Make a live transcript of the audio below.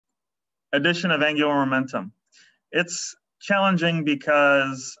addition of angular momentum. It's challenging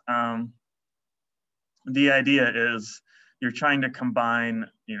because the idea is you're trying to combine,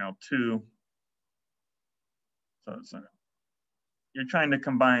 two. So you're trying to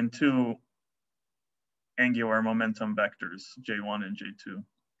combine two angular momentum vectors, J1 and J2.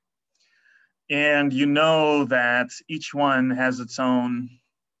 And you know that each one has its own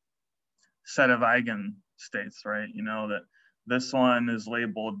set of eigenstates, right? You know that this one is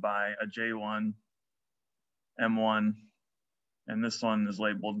labeled by a J1, M1, and this one is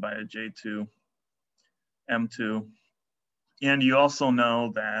labeled by a J2, M2. And you also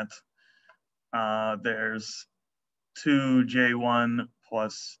know that there's two J1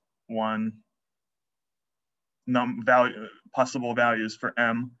 plus 1 possible values for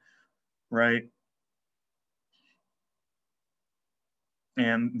M, right?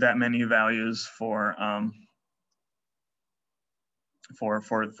 And that many values for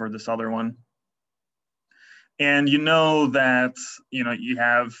this other one. And you know that you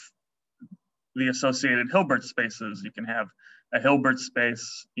have the associated Hilbert spaces. You can have a Hilbert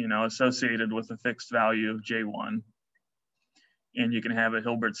space associated with a fixed value of J1, and you can have a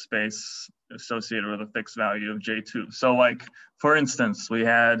Hilbert space associated with a fixed value of J2. So like, for instance, we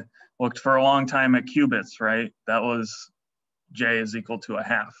had looked for a long time at qubits, right? That was J is equal to a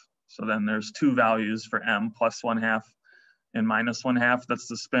half. So then there's two values for M, plus 1/2 and minus 1/2. That's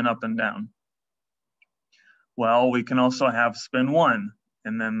the spin up and down. Well, we can also have spin 1,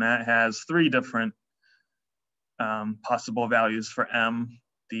 and then that has 3 different possible values for M,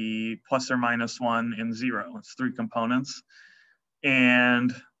 the plus or minus 1 and 0. It's 3 components.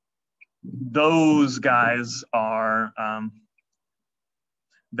 And those guys are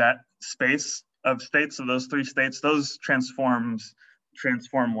that space of states of those 3 states, those transform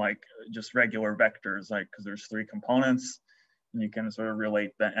like just regular vectors, like, because there's 3 components, and you can sort of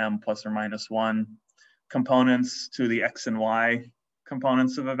relate the M plus or minus 1 components to the X and Y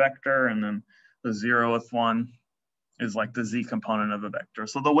components of a vector, and then the 0th one is like the Z component of a vector.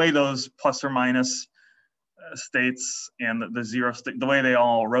 So the way those plus or minus states and the 0 state, the way they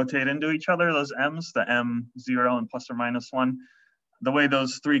all rotate into each other, those M's, the M0 and plus or minus 1, the way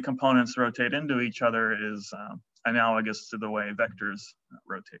those 3 components rotate into each other is analogous to the way vectors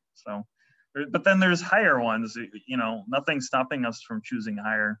rotate. So, but then there's higher ones, nothing's stopping us from choosing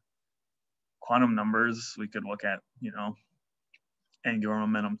higher quantum numbers. We could look at, angular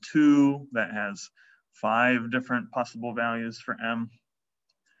momentum 2 that has 5 different possible values for M.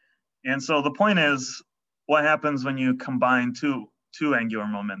 And so the point is, what happens when you combine two angular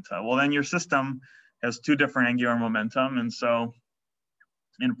momenta? Well, then your system has 2 different angular momentum. And so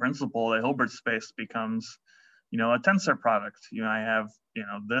in principle, the Hilbert space becomes, a tensor product. I have,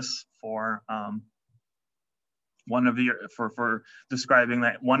 this for for describing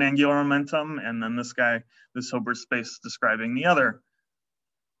that one angular momentum, and then this Hilbert space describing the other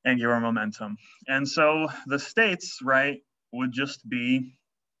angular momentum. And so the states, right, would just be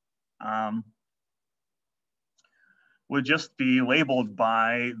labeled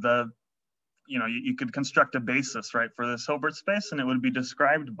by the, you could construct a basis, right, for this Hilbert space, and it would be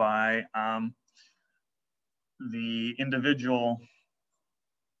described by the individual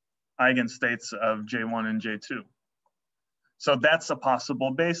eigenstates of J1 and J2. So that's a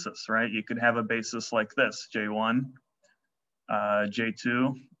possible basis, right? You could have a basis like this, J1,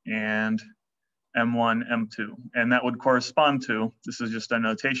 J2, and M1, M2. And that would correspond to, this is just a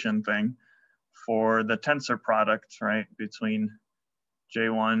notation thing, for the tensor product, right, between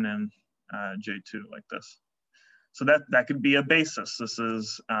J1 and J2, like this. So that could be a basis. This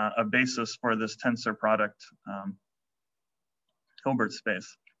is a basis for this tensor product Hilbert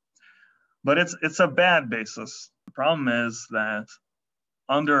space. But it's a bad basis. The problem is that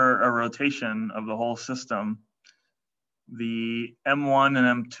under a rotation of the whole system, the M1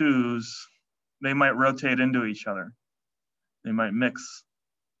 and M2s, they might rotate into each other. They might mix.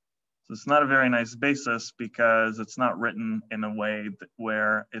 So it's not a very nice basis because it's not written in a way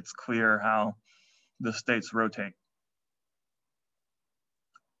where it's clear how the states rotate.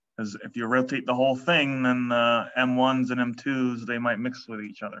 Because if you rotate the whole thing, then the M1s and M2s, they might mix with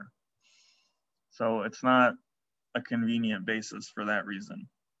each other. So it's not a convenient basis for that reason.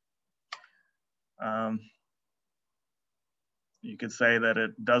 You could say that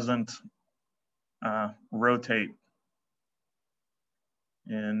it doesn't rotate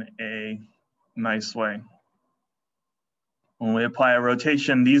in a nice way. When we apply a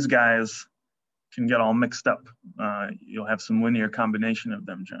rotation, these guys can get all mixed up. You'll have some linear combination of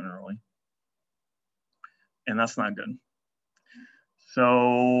them generally. And that's not good.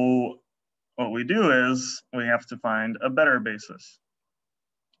 So what we do is we have to find a better basis.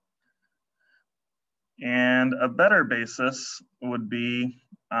 And a better basis would be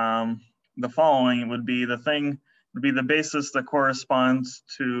the following. It would be the basis that corresponds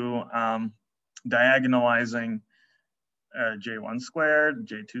to diagonalizing J1 squared,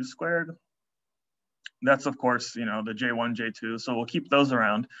 J2 squared. That's of course, the J1, J2. So we'll keep those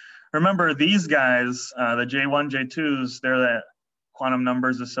around. Remember these guys, the J1, J2s, they're the quantum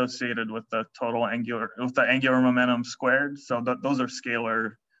numbers associated with the angular momentum squared. So those are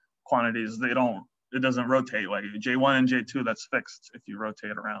scalar quantities. It doesn't rotate like J1 and J2, that's fixed if you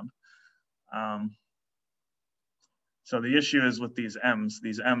rotate around. So the issue is with these M's.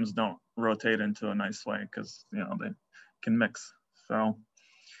 These M's don't rotate into a nice way because they can mix. So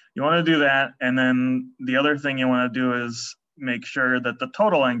you want to do that. And then the other thing you want to do is make sure that the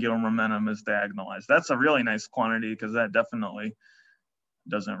total angular momentum is diagonalized. That's a really nice quantity because that definitely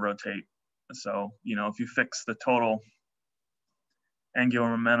doesn't rotate. So, if you fix the total angular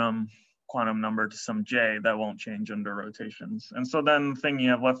momentum quantum number to some J, that won't change under rotations. And so then the thing you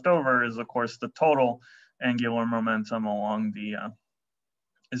have left over is, of course, the total angular momentum along the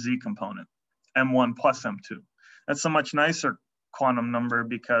Z component, M1 plus M2. That's a much nicer quantum number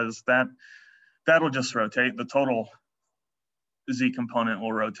because that'll just rotate. The total Z component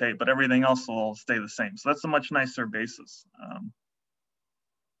will rotate, but everything else will stay the same. So that's a much nicer basis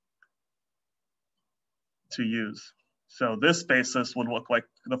to use. So this basis would look like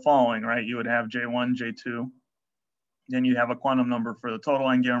the following, right? You would have J1, J2, then you have a quantum number for the total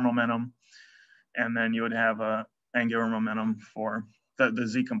angular momentum, and then you would have a angular momentum for the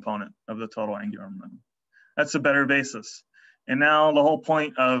Z component of the total angular momentum. That's a better basis. And now the whole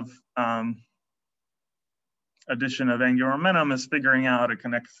point of addition of angular momentum is figuring out how to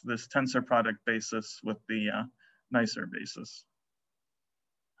connect this tensor product basis with the nicer basis.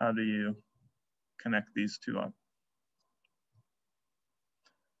 How do you connect these two up?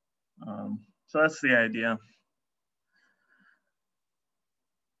 So that's the idea.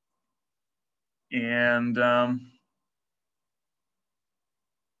 And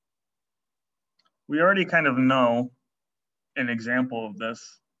we already kind of know an example of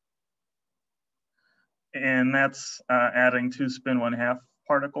this. And that's adding two spin 1/2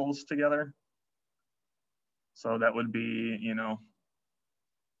 particles together. So that would be,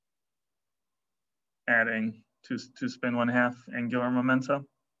 adding two spin 1/2 angular momenta.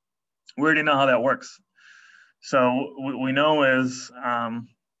 We already know how that works. So what we know is,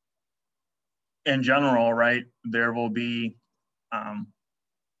 in general, right, there will be, and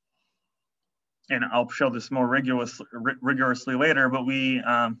I'll show this more rigorously later, but we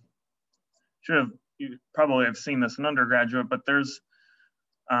you probably have seen this in undergraduate, but there's,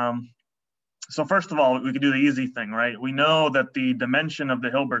 so first of all, we could do the easy thing, right? We know that the dimension of the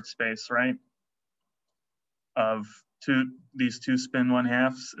Hilbert space, right, of these two spin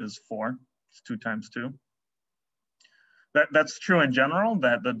 1/2 is 4. It's 2 times 2. That's true in general,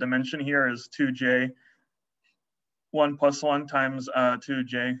 that the dimension here is 2J 1 plus 1 times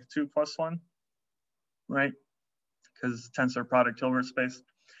 2J 2 plus 1, right? Because tensor product Hilbert space.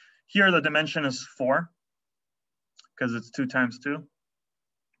 Here the dimension is 4 because it's 2 times 2.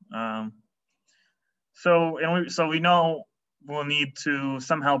 So we know we'll need to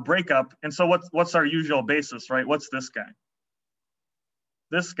somehow break up. And so what's our usual basis, right? What's this guy?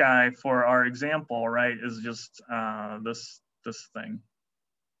 This guy for our example, right, is just this thing,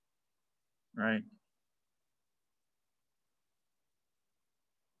 right?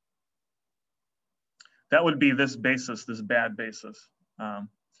 That would be this basis, this bad basis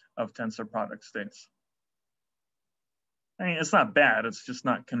of tensor product states. I mean, it's not bad, it's just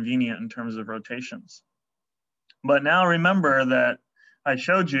not convenient in terms of rotations. But now remember that I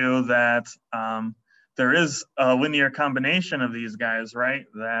showed you that there is a linear combination of these guys, right?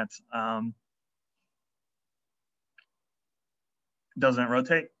 That doesn't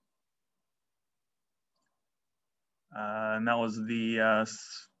rotate. And that was the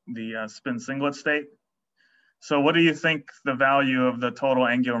spin singlet state. So what do you think the value of the total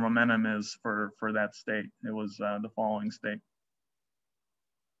angular momentum is for that state? It was the following state.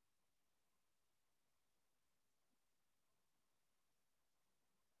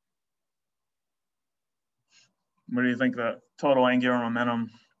 What do you think the total angular momentum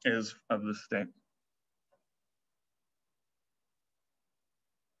is of this state?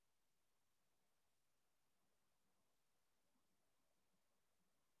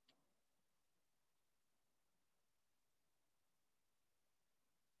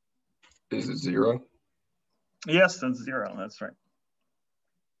 Is it 0? Yes, it's 0. That's right.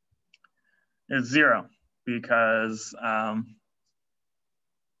 It's 0 because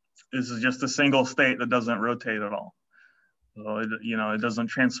this is just a single state that doesn't rotate at all. So it doesn't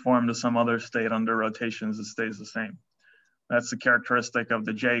transform to some other state under rotations, it stays the same. That's the characteristic of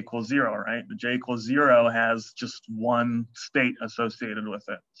the J equals 0, right? The J equals 0 has just one state associated with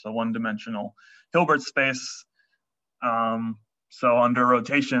it. So one-dimensional Hilbert space. So under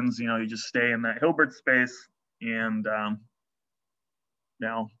rotations, you just stay in that Hilbert space, and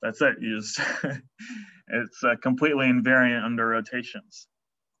that's it. It's completely invariant under rotations.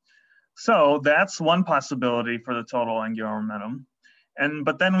 So that's one possibility for the total angular momentum.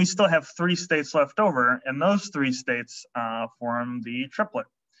 But then we still have 3 states left over, and those 3 states form the triplet.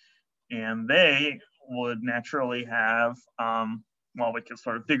 And they would naturally have, well, we can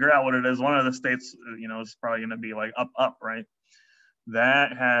sort of figure out what it is. One of the states, is probably going to be like up, up, right?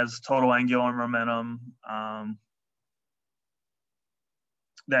 That has total angular momentum.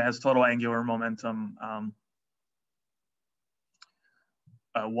 That has total angular momentum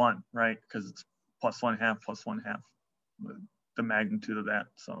 1, right? Because it's plus 1/2 plus 1/2, the magnitude of that.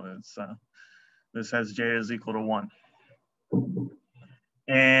 So it's this has J is equal to 1.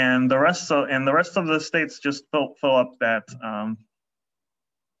 And the rest of the states just fill up that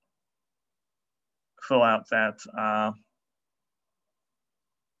fill out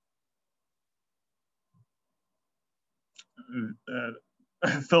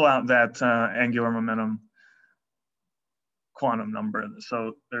that angular momentum quantum number.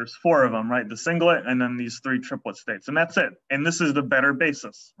 So there's 4 of them, right? The singlet, and then these 3 triplet states, and that's it. And this is the better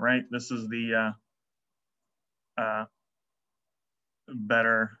basis, right? This is the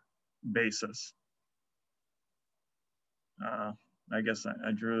better basis. I guess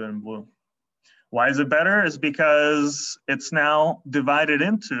I drew it in blue. Why is it better? Is because it's now divided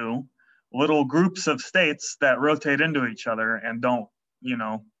into little groups of states that rotate into each other and don't,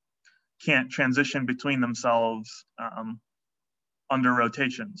 can't transition between themselves under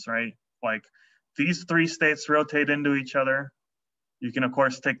rotations, right? Like these 3 states rotate into each other. You can of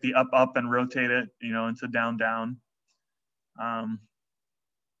course take the up, up and rotate it, into down, down. And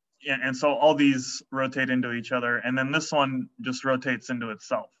so all these rotate into each other, and then this one just rotates into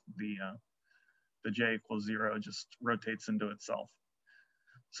itself. The J equals 0 just rotates into itself.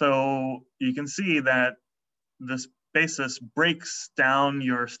 So you can see that this basis breaks down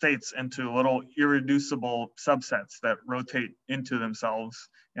your states into little irreducible subsets that rotate into themselves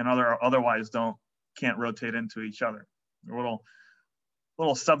and otherwise can't rotate into each other. They're little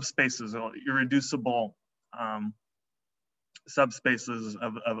subspaces, little irreducible subspaces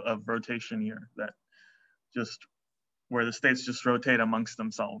of rotation here, that just where the states just rotate amongst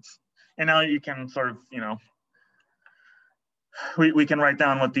themselves. And now you can sort of, we can write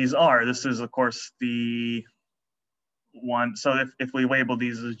down what these are. This is, of course, the one. So if we label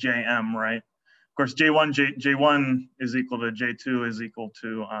these as Jm, right? Of course, J1 is equal to J2 is equal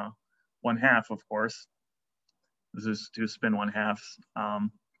to 1/2, of course. This is 2 spin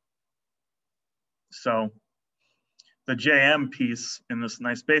 1/2. So the Jm piece in this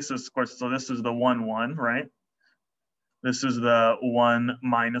nice basis, of course, so this is the 1, 1, right? This is the 1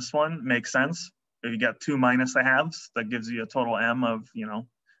 minus 1, makes sense. If you got 2 minus 1/2s, that gives you a total m of,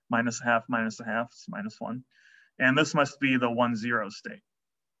 minus 1/2 minus 1/2 is minus 1. And this must be the 1, 0 state,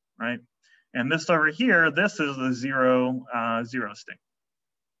 right? And this over here, this is the 0, 0 state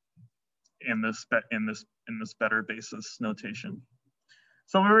in this better basis notation.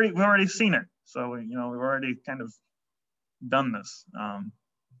 So we've already seen it. So we've already kind of done this.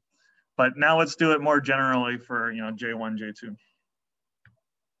 But now let's do it more generally for J1, J2.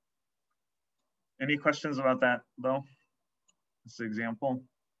 Any questions about that though? This example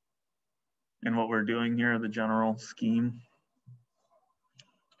and what we're doing here, the general scheme.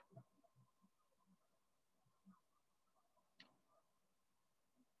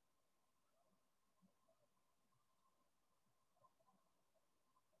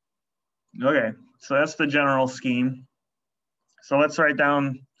 Okay, so that's the general scheme. So let's write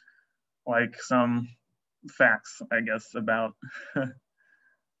down like some facts, I guess, about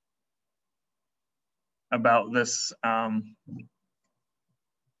about this,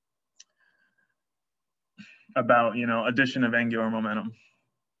 about addition of angular momentum.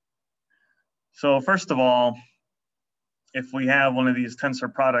 So first of all, if we have one of these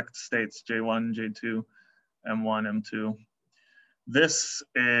tensor product states, J1, J2, M1, M2, this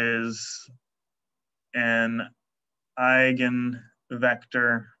is an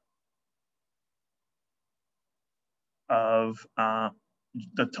eigenvector of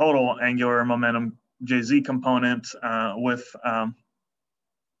the total angular momentum Jz component with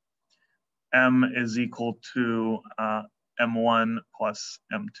m is equal to m1 plus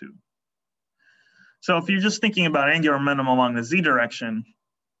m2. So if you're just thinking about angular momentum along the z direction,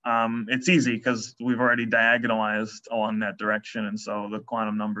 it's easy because we've already diagonalized along that direction, and so the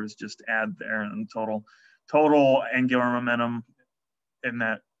quantum numbers just add there, and total angular momentum in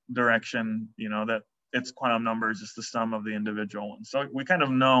that direction, you know, that its quantum number is just the sum of the individual ones. So we kind of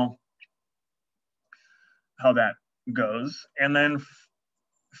know how that goes. And then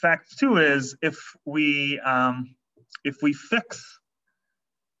fact two is if we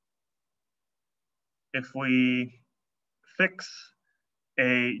fix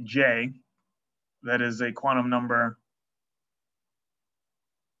a j that is a quantum number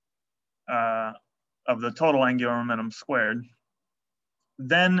of the total angular momentum squared,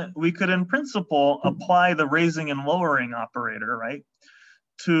 then we could in principle apply the raising and lowering operator, right,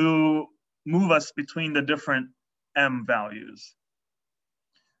 to move us between the different m values.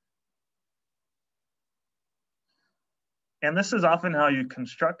 And this is often how you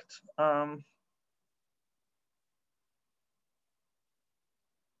construct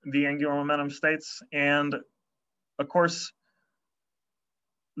the angular momentum states. And of course,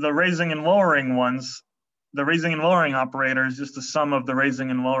 the raising and lowering ones, the raising and lowering operator is just the sum of the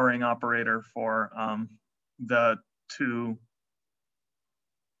raising and lowering operator for the two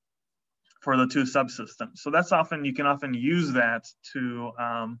subsystems. So that's often, you can often use that to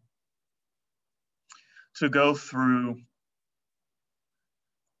go through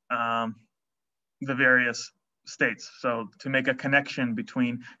the various states. So to make a connection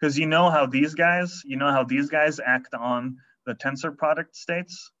between, because you know how these guys act on the tensor product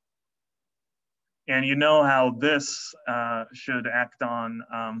states, and you know how this should act on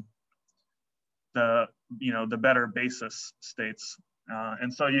the better basis states.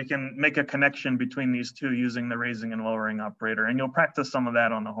 And so you can make a connection between these two using the raising and lowering operator, and you'll practice some of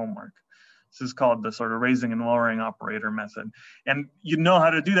that on the homework. This is called the sort of raising and lowering operator method. And you know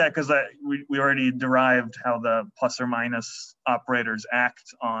how to do that because we already derived how the plus or minus operators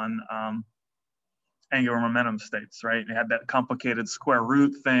act on angular momentum states, right? It had that complicated square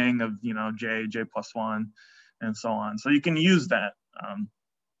root thing of, you know, j plus 1, and so on. So you can use that.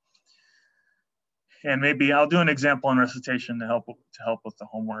 And maybe I'll do an example in recitation to help with the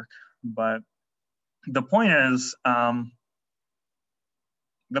homework. But the point is,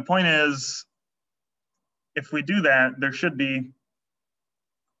 if we do that, there should be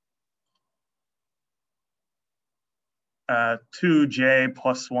 2j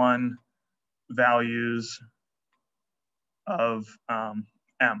plus 1 values of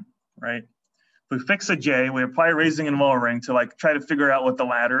m, right? If we fix a j, we apply raising and lowering to like try to figure out what the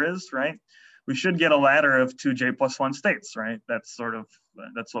ladder is, right? We should get a ladder of 2j plus 1 states, right? That's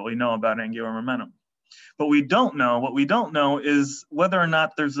what we know about angular momentum. But what we don't know is whether or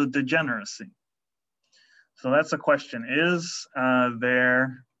not there's a degeneracy. So that's a question. Is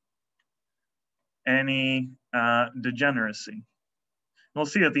there any degeneracy? We'll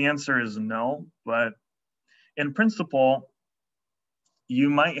see that the answer is no, but in principle, you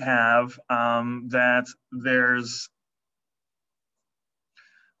might have that there's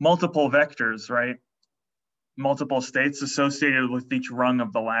multiple vectors, right? Multiple states associated with each rung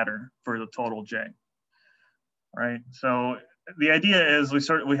of the ladder for the total j, right? So the idea is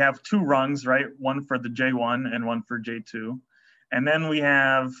we have two rungs, right? One for the j1 and one for j2. And then we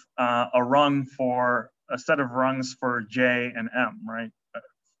have a set of rungs for j and m, right?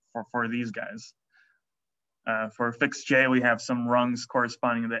 For these guys. For a fixed j, we have some rungs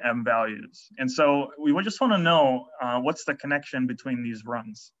corresponding to the m values. And so we would just want to know what's the connection between these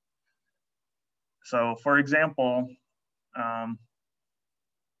rungs. So for example,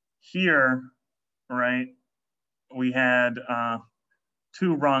 here, right, we had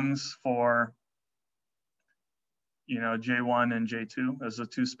two rungs for, you know, j1 and j2 as the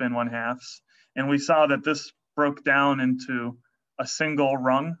 2 spin 1/2. And we saw that this broke down into a single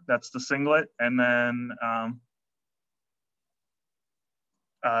rung, that's the singlet, and then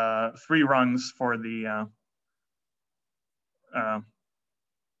 3 rungs for the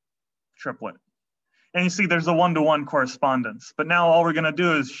triplet. And you see there's a 1-to-1 correspondence. But now all we're going to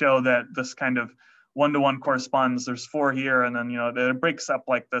do is show that this kind of 1-to-1 corresponds. There's 4 here, and then, you know, it breaks up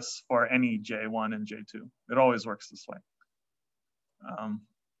like this for any j1 and j2. It always works this way.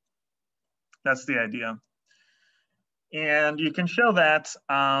 That's the idea. And you can show that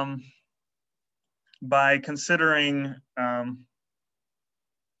by considering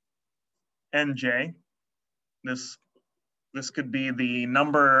nj. This could be the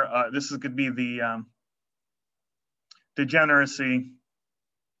number, this could be the degeneracy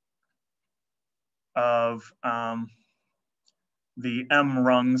of the m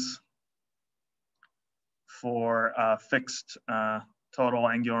rungs for fixed total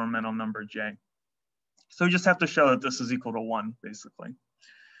angular momentum number j. So we just have to show that this is equal to 1, basically.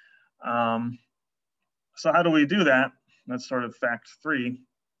 So how do we do that? That's sort of fact 3,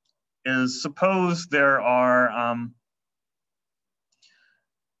 is suppose there are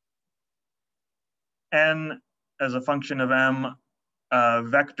n as a function of m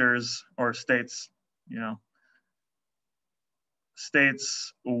vectors or states,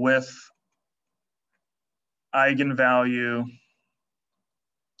 states with eigenvalue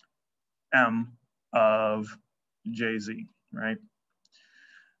m of jz, right?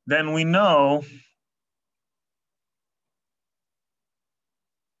 Then we know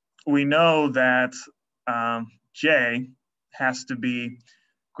that j has to be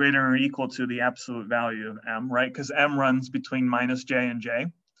greater or equal to the absolute value of m, right? Because m runs between minus j and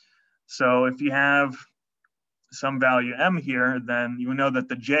j. So if you have some value m here, then you know that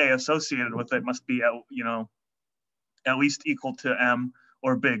the j associated with it must be at least equal to m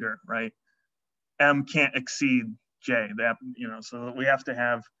or bigger, right? M can't exceed j. So we have to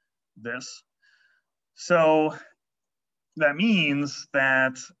have this. So that means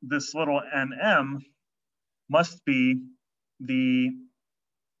that this little nm must be the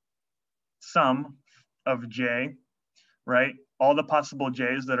sum of j, right? All the possible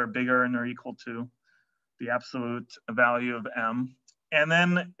j's that are bigger and are equal to the absolute value of m. And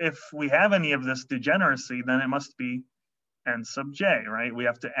then if we have any of this degeneracy, then it must be n sub j, right? We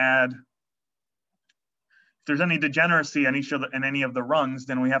have to add, if there's any degeneracy in any of the rungs,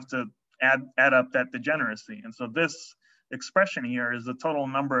 then we have to add up that degeneracy. And so this expression here is the total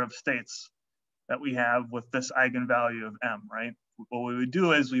number of states that we have with this eigenvalue of m, right? What we would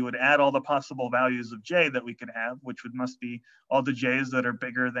do is we would add all the possible values of j that we could have, which must be all the j's that are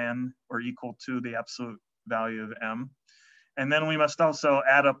bigger than or equal to the absolute value of m. And then we must also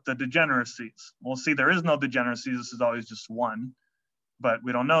add up the degeneracies. We'll see there is no degeneracies. This is always just 1, but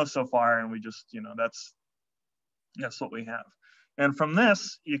we don't know so far, and we just, that's what we have. And from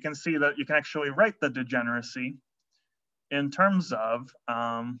this, you can see that you can actually write the degeneracy in terms of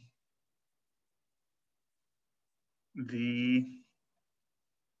the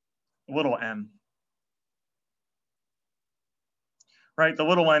little n. Right, the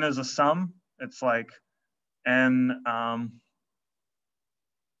little n is a sum. It's like n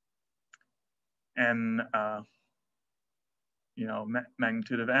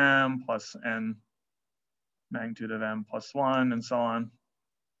magnitude of m plus n magnitude of m plus 1 and so on.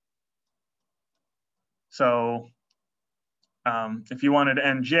 So if you wanted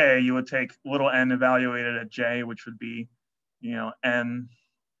nj, you would take little n evaluated at j, which would be, n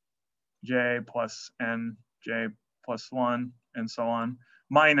j plus n j plus 1 and so on,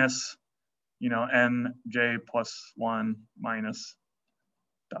 minus, n j plus 1 minus ...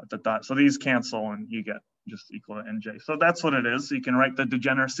 So these cancel and you get just equal to nj. So that's what it is. So you can write the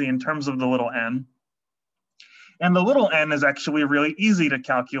degeneracy in terms of the little n. And the little n is actually really easy to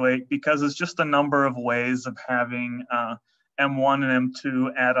calculate because it's just a number of ways of having m1 and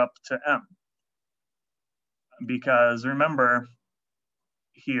m2 add up to m. Because remember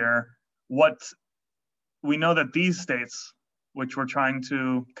here, we know that these states, which we're trying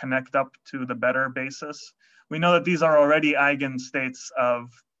to connect up to the better basis, we know that these are already eigenstates of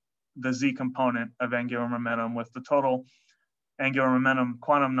the z component of angular momentum with the total angular momentum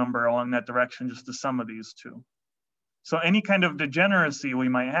quantum number along that direction, just the sum of these two. So any kind of degeneracy we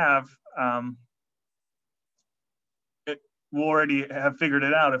might have, we'll already have figured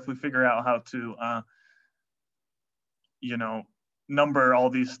it out if we figure out how to, number all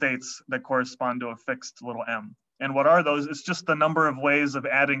these states that correspond to a fixed little m. And what are those? It's just the number of ways of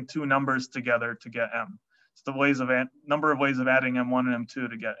adding two numbers together to get m. It's the number of ways of adding m1 and m2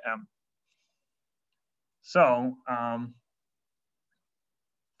 to get m. So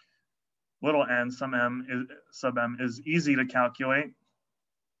little n sub m is easy to calculate.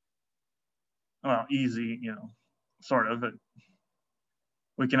 Well, easy, sort of.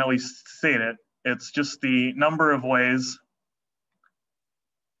 We can at least state it. It's just the number of ways.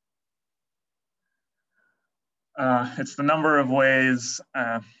 It's the number of ways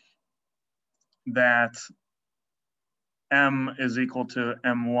that m is equal to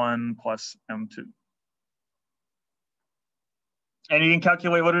m1 plus m2. And you can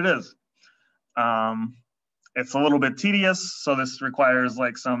calculate what it is. It's a little bit tedious, so this requires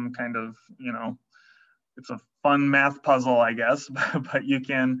like some kind of, it's a fun math puzzle, I guess, but you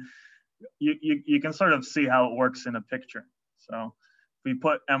can sort of see how it works in a picture. So if we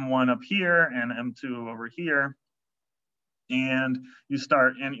put m1 up here and m2 over here, and you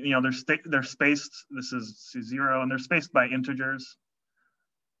start, and they're spaced. This is C0, and they're spaced by integers.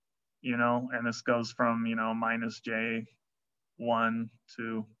 And this goes from minus J1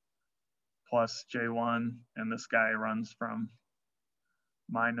 to plus J1, and this guy runs from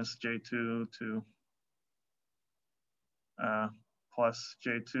minus J2 to plus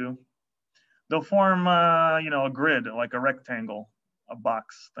J2. They'll form, a grid, like a rectangle, a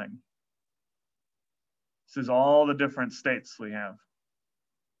box thing. This is all the different states we have.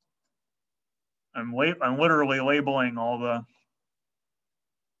 I'm literally labeling all the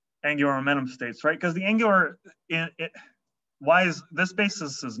angular momentum states, right? Because the angular, why is this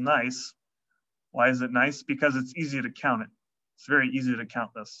basis is nice? Why is it nice? Because it's easy to count it. It's very easy to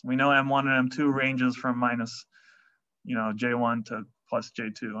count this. We know M1 and M2 ranges from minus, J1 to plus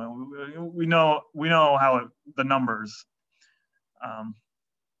J2. We know how the numbers.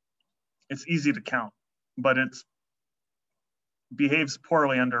 It's easy to count, but it behaves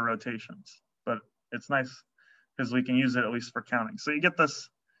poorly under rotations. But it's nice because we can use it at least for counting. So you get this.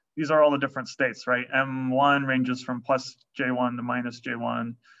 These are all the different states, right? M1 ranges from plus J1 to minus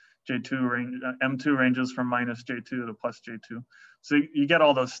J1. M2 ranges from minus J2 to plus J2. So you get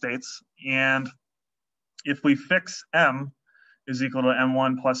all those states. And if we fix M is equal to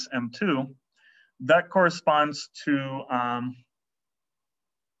M1 plus M2, that corresponds to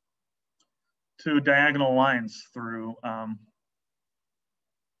diagonal lines through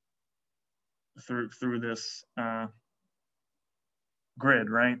through this grid,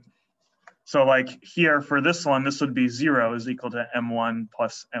 right? So like here for this one, this would be 0 is equal to M1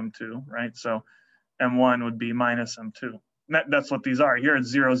 plus M2, right? So M1 would be minus M2. That's what these are. Here it's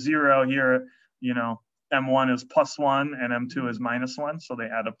 0, 0. Here, M1 is plus 1 and M2 is minus 1. So they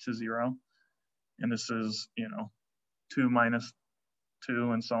add up to 0. And this is, 2 minus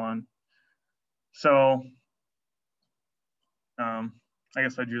 2 and so on. So I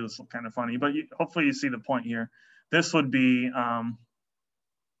guess I drew this kind of funny, but hopefully you see the point here. This would be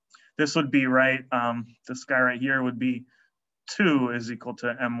right. This guy right here would be 2 is equal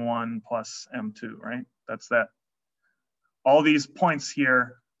to M1 plus M2, right? That's that. All these points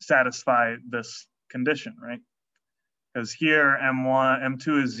here satisfy this condition, right? Because here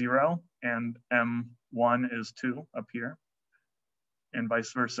M2 is 0 and M1 is 2 up here, and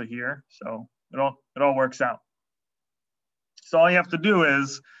vice versa here. So it all works out. So all you have to do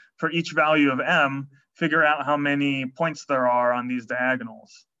is, for each value of M, figure out how many points there are on these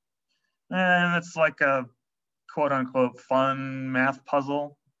diagonals. And it's like a quote unquote fun math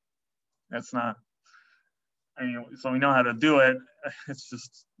puzzle. That's not, so we know how to do it.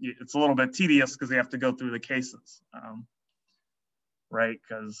 It's a little bit tedious because you have to go through the cases, right?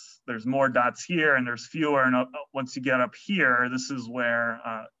 Because there's more dots here and there's fewer. And once you get up here, this is where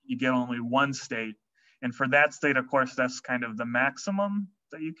you get only one state. And for that state, of course, that's kind of the maximum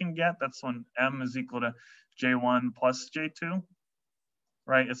that you can get. That's when M is equal to J1 plus J2,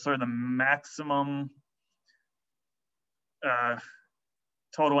 right? It's sort of the maximum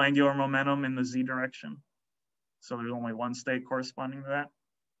total angular momentum in the Z direction. So there's only one state corresponding to that.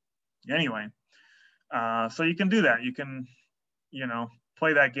 Anyway, so you can do that. You can,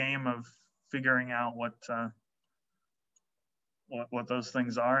 play that game of figuring out what those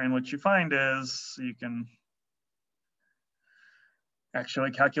things are. And what you find is you can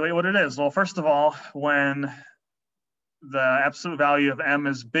actually calculate what it is. Well, first of all, when the absolute value of M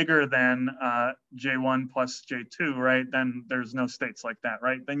is bigger than J1 plus J2, right? Then there's no states like that,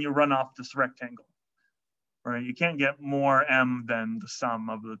 right? Then you run off this rectangle, right? You can't get more M than the sum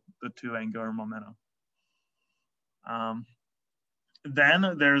of the two angular momenta.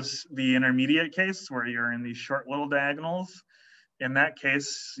 Then there's the intermediate case where you're in these short little diagonals. In that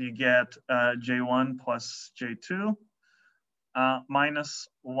case, you get J1 plus J2 minus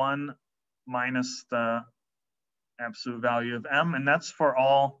 1 minus the absolute value of M. And that's for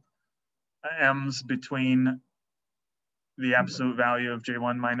all M's between the absolute value of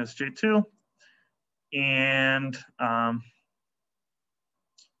J1 minus J2 and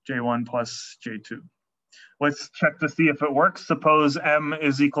J1 plus J2. Let's check to see if it works. Suppose M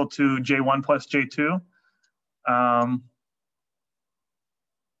is equal to J1 plus J2.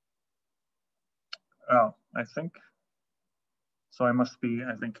 Oh, I think, so I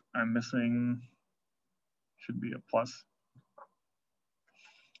think I'm missing, should be a plus.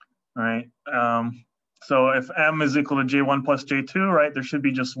 All right, so if M is equal to J1 plus J2, right, there should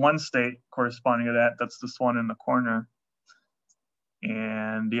be just one state corresponding to that. That's this one in the corner.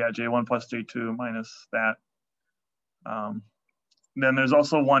 And yeah, J1 plus J2 minus that. Then there's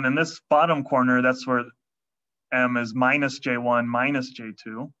also one in this bottom corner. That's where M is minus J1 minus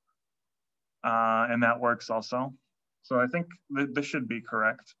J2. And that works also. So I think this should be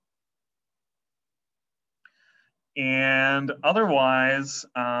correct. And otherwise,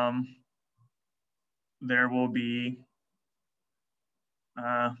 there will be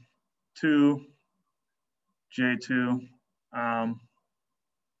 2 J2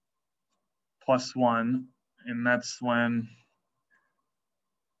 plus 1, and that's when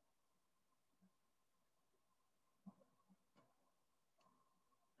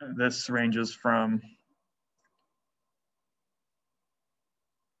this ranges from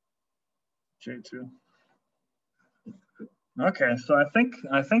J2. Okay, so I think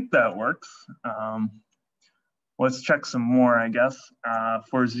that works. Let's check some more, I guess.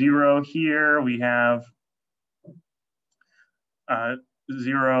 For 0 here, we have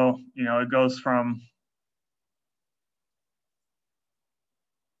 0, it goes from,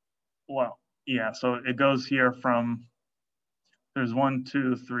 well, yeah, so it goes here from, there's 1,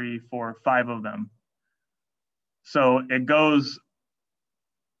 2, 3, 4, 5 of them. So it goes,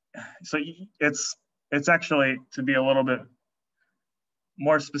 so it's actually, to be a little bit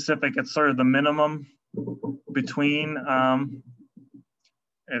more specific, it's sort of the minimum between,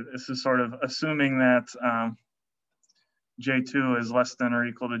 this is sort of assuming that J2 is less than or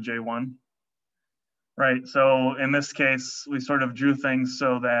equal to J1, right? So in this case, we sort of drew things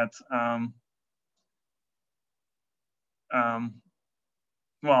so that,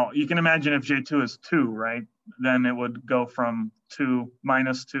 well, you can imagine if J2 is 2, right? Then it would go from -2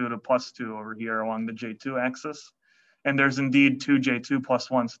 to +2 over here along the J2 axis. And there's indeed 2 J2 plus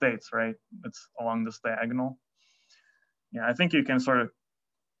 1 states, right? It's along this diagonal. Yeah, I think you can sort of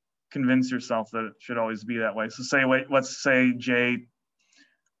convince yourself that it should always be that way. So let's say J,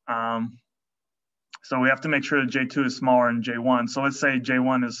 so we have to make sure that J2 is smaller than J1. So let's say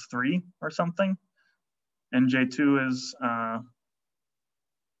J1 is 3 or something, and J2 is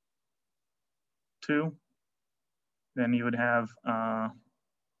 2. Then you would have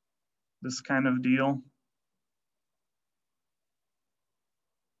this kind of deal.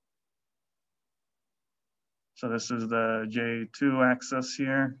 So this is the J2 axis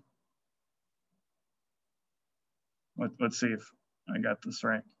here. Let's see if I got this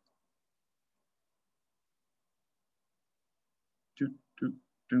right.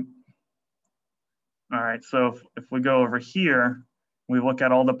 All right, so if we go over here, we look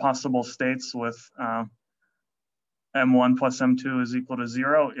at all the possible states with M1 plus M2 is equal to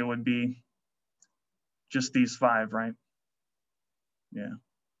 0, it would be just these 5, right? Yeah.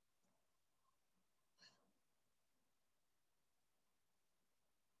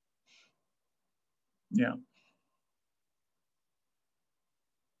 Yeah.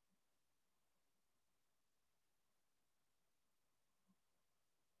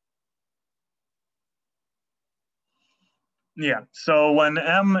 Yeah, so when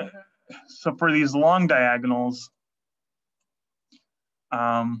so for these long diagonals,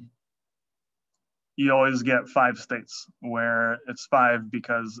 you always get 5 states where it's 5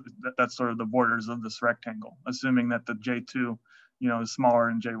 because that's sort of the borders of this rectangle, assuming that the J2, is smaller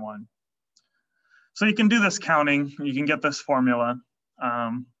than J1. So you can do this counting, you can get this formula.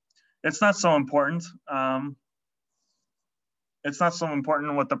 It's not so important. It's not so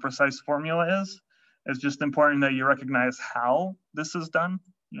important what the precise formula is. It's just important that you recognize how this is done,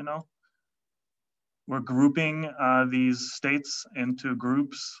 We're grouping these states into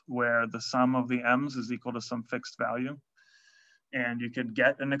groups where the sum of the m's is equal to some fixed value. And you could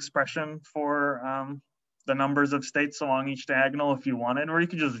get an expression for the numbers of states along each diagonal if you wanted, or you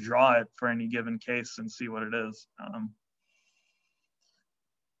could just draw it for any given case and see what it is.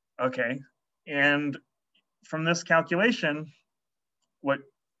 Okay, and from this calculation, what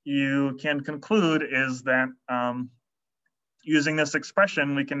you can conclude is that using this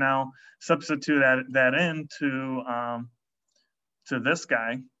expression, we can now substitute that into to this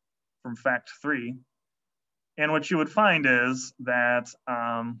guy from fact 3. And what you would find is that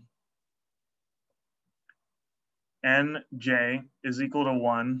Nj is equal to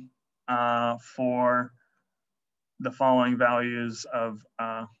 1 for the following values of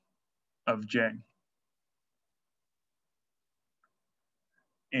j.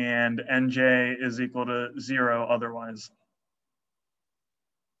 And Nj is equal to 0 otherwise.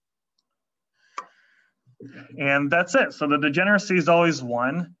 And that's it. So the degeneracy is always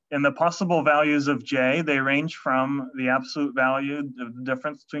 1. And the possible values of j, they range from the absolute value, the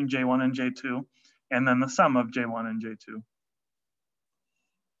difference between j1 and j2, and then the sum of j1 and j2.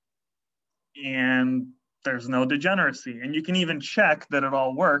 And there's no degeneracy. And you can even check that it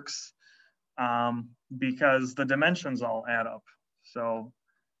all works because the dimensions all add up. So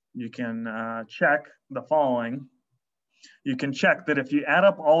you can check the following. You can check that if you add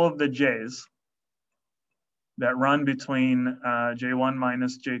up all of the j's that run between j1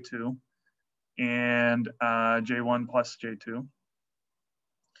 minus j2 and j1 plus j2,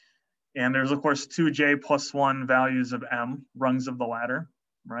 and there's of course 2j plus 1 values of m, rungs of the ladder,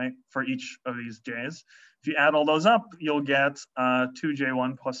 right, for each of these j's. If you add all those up, you'll get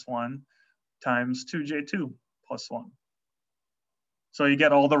 2j1 plus 1 times 2j2 plus 1. So you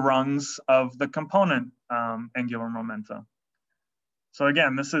get all the rungs of the component angular momenta. So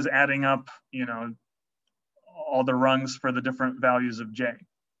again, this is adding up, you know, all the rungs for the different values of j.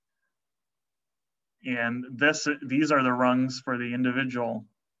 And these are the rungs for the individual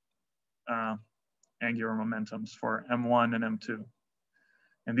angular momentums for M1 and M2.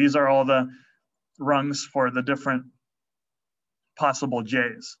 And these are all the rungs for the different possible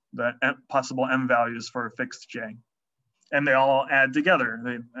j's, the possible m values for a fixed j. And they all add together.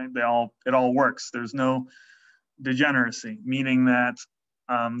 It all works. There's no degeneracy, meaning that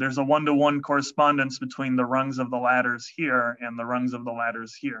there's a one-to-one correspondence between the rungs of the ladders here and the rungs of the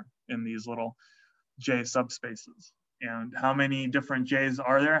ladders here in these little j subspaces. And how many different j's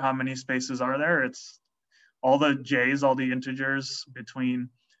are there? How many spaces are there? It's all the j's, all the integers between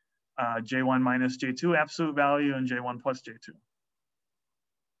j1 minus j2 absolute value and j1 plus j2.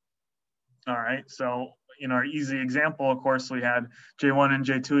 All right, so in our easy example, of course, we had j1 and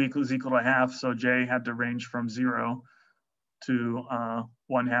j2 is equal to half, so j had to range from 0 to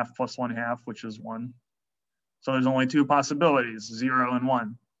 1/2 plus 1/2, which is 1. So there's only two possibilities, 0 and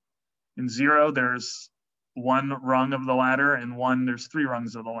 1. In 0, there's one rung of the ladder, and 1, there's 3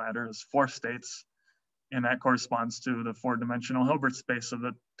 rungs of the ladder. There's 4 states, and that corresponds to the 4-dimensional Hilbert space of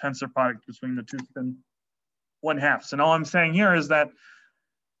the tensor product between the two spin 1/2. So all I'm saying here is that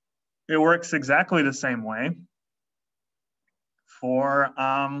it works exactly the same way for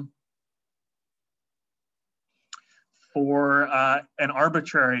an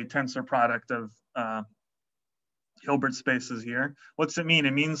arbitrary tensor product of Hilbert spaces here. What's it mean?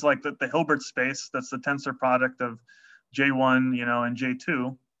 It means like that the Hilbert space, that's the tensor product of J1, you know, and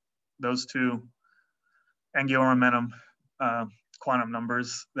J2, those two angular momentum quantum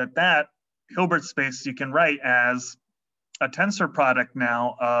numbers, that Hilbert space you can write as a tensor product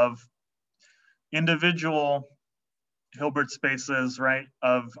now of individual Hilbert spaces, right,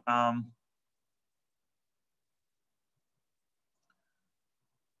 of and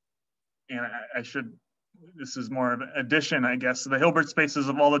I should, this is more of an addition, I guess, the Hilbert spaces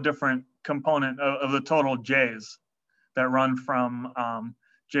of all the different component of the total j's that run from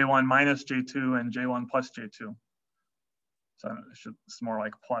j1 minus j2 and j1 plus j2. So it's more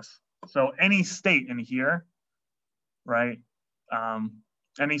like plus. So any state in here, right?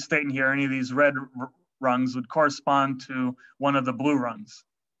 Any state in here, any of these red rungs would correspond to one of the blue rungs,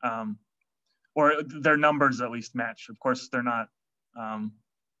 or their numbers at least match. Of course, they're not,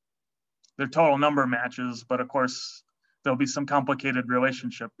 their total number matches, but of course, there'll be some complicated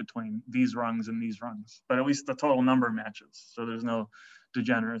relationship between these rungs and these rungs, but at least the total number matches. So there's no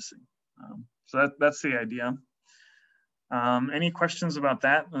degeneracy. So that's the idea. Any questions about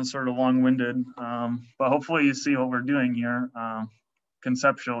that? It's sort of long-winded, but hopefully you see what we're doing here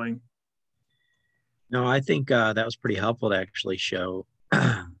conceptually. No, I think that was pretty helpful to actually show,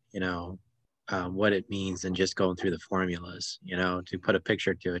 you know, what it means and just going through the formulas, you know, to put a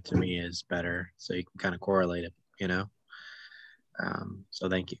picture to it to me is better. So you can kind of correlate it, you know. So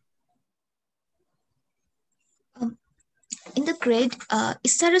thank you. In the grid,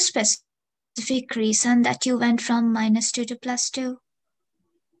 is there a specific reason that you went from -2 to +2?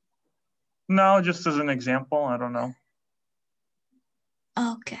 No, just as an example, I don't know.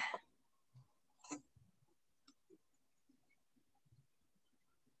 Okay.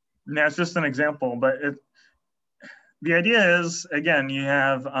 Yeah, it's just an example, but the idea is, again, you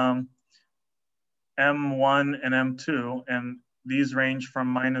have M1 and M2, and these range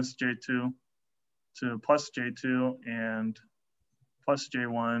from -j2 to +j2 and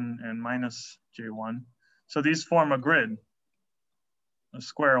 +j1 and -j1. So these form a grid, a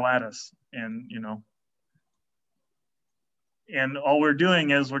square lattice, and you know, and all we're doing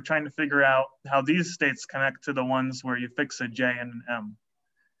is we're trying to figure out how these states connect to the ones where you fix a j and an m.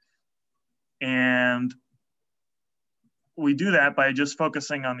 And we do that by just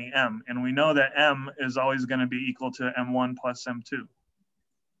focusing on the m, and we know that m is always going to be equal to m1 plus m2.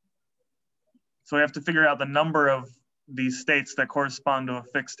 So we have to figure out the number of these states that correspond to a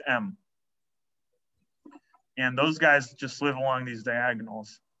fixed m. And those guys just live along these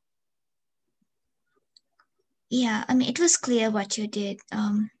diagonals. Yeah, I mean, it was clear what you did.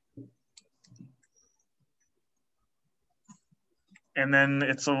 And then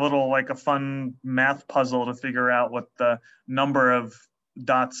it's a little like a fun math puzzle to figure out what the number of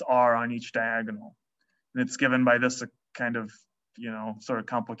dots are on each diagonal. And it's given by this kind of, you know, sort of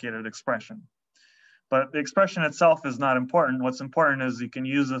complicated expression. But the expression itself is not important. What's important is you can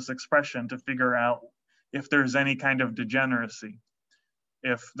use this expression to figure out if there's any kind of degeneracy.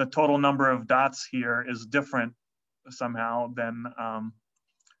 If the total number of dots here is different somehow than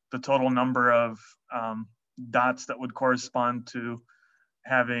the total number of dots that would correspond to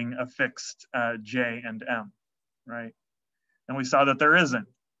having a fixed J and M, right? And we saw that there isn't.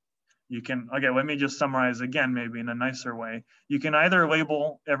 You can, okay, let me just summarize again, maybe in a nicer way. You can either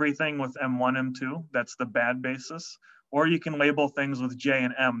label everything with M1, M2, that's the bad basis, or you can label things with J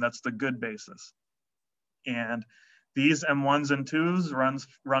and M, that's the good basis. And these M1s and 2s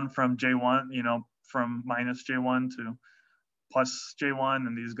run from J1, you know, from minus J1 to plus J1,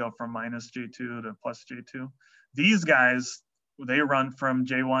 and these go from minus J2 to plus J2. These guys, they run from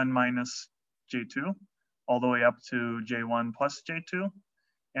J1 minus J2 all the way up to J1 plus J2.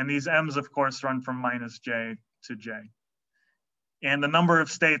 And these M's, of course, run from minus J to J. And the number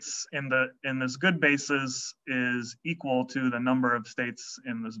of states in this good basis is equal to the number of states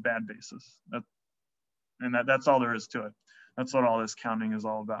in this bad basis. That's all there is to it. That's what all this counting is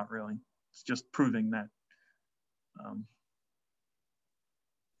all about, really. It's just proving that.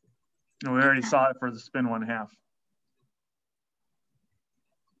 We already saw it for the spin 1/2.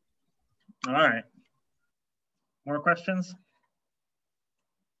 All right. More questions?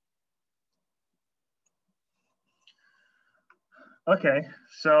 Okay,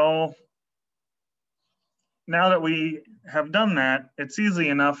 so now that we have done that, it's easy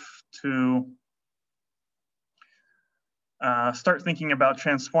enough to start thinking about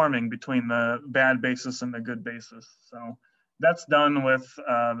transforming between the bad basis and the good basis. So that's done with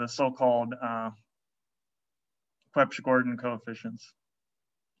the so-called Clebsch-Gordan coefficients.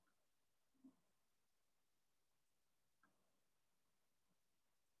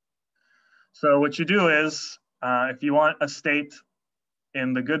 So what you do is, if you want a state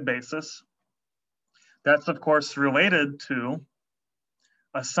in the good basis, that's of course related to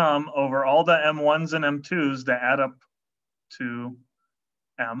a sum over all the M1s and M2s that add up to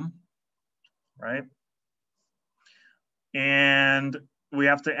M, right? And we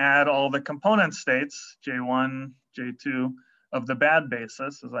have to add all the component states, J1, J2, of the bad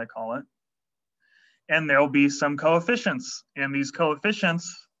basis, as I call it. And there'll be some coefficients. And these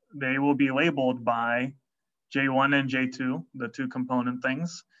coefficients, they will be labeled by J1 and J2, the two component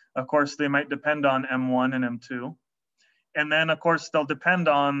things. Of course, they might depend on M1 and M2. And then, of course, they'll depend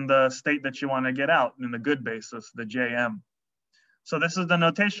on the state that you want to get out in the good basis, the JM. So this is the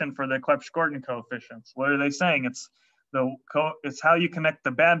notation for the Clebsch-Gordan coefficients. What are they saying? It's how you connect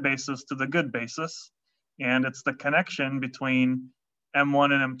the bad basis to the good basis. And it's the connection between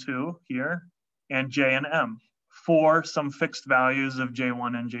M1 and M2 here and J and M for some fixed values of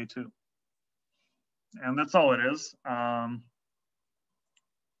J1 and J2. And that's all it is.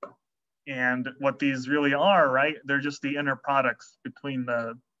 And what these really are, right? They're just the inner products between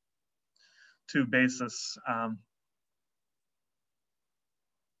the two basis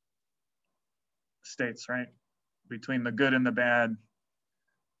states, right? Between the good and the bad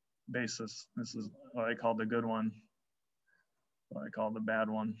basis. This is what I call the good one, what I call the bad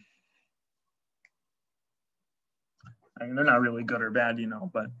one. I mean, they're not really good or bad, you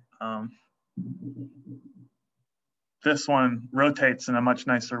know, but this one rotates in a much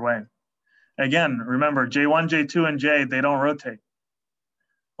nicer way. Again, remember J1, J2, and J, they don't rotate.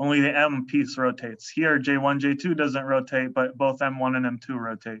 Only the M piece rotates. Here, J1, J2 doesn't rotate, but both M1 and M2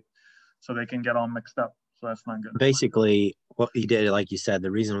 rotate. So they can get all mixed up. So that's not good. Basically, what you did, like you said, the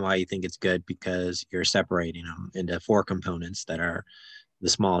reason why you think it's good because you're separating them into 4 components that are the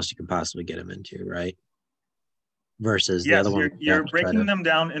smallest you can possibly get them into, right? Versus the other one. You're breaking them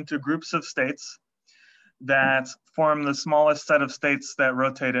down into groups of states that form the smallest set of states that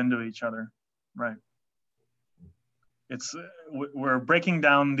rotate into each other, right? We're breaking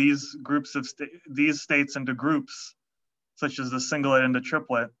down these groups of these states into groups, such as the singlet and the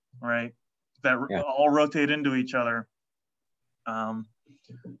triplet, right? That all rotate into each other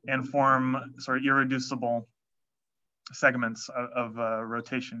and form sort of irreducible segments of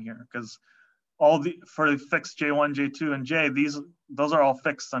rotation here, because for the fixed J1, J2, and J, those are all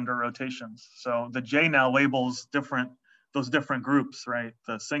fixed under rotations. So the J now labels those different groups, right?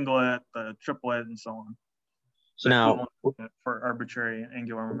 The singlet, the triplet, and so on. So now for arbitrary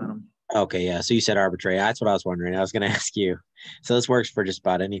angular momentum. Okay, yeah. So you said arbitrary. That's what I was wondering. I was going to ask you. So this works for just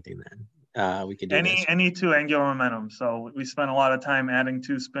about anything then. We could do any 2 angular momentum. So we spent a lot of time adding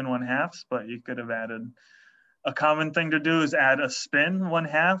 2 spin 1/2s, but you could have added. A common thing to do is add a spin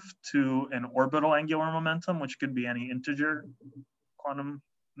 1/2 to an orbital angular momentum, which could be any integer quantum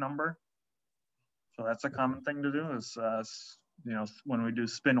number. So that's a common thing to do is, you know, when we do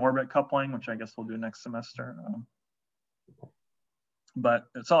spin orbit coupling, which I guess we'll do next semester. But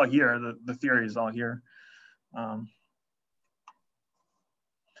it's all here. The theory is all here.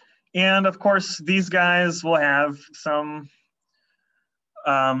 And of course, these guys will have some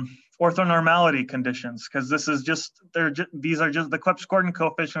orthonormality conditions, because this is just, these are just, the Clebsch-Gordan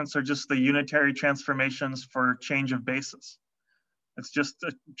coefficients are just the unitary transformations for change of basis. It's just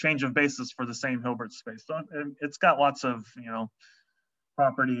a change of basis for the same Hilbert space. So it's got lots of,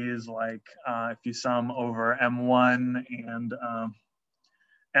 properties like if you sum over M1 and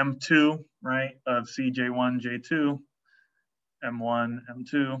M2, right, of CJ1, J2, M1,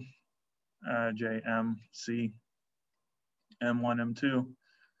 M2, JM, C, M1, M2,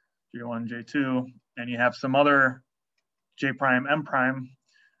 J1, J2, and you have some other J prime, M prime.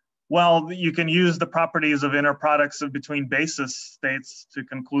 Well, you can use the properties of inner products of between basis states to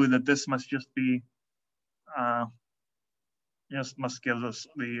conclude that this must just be, must give us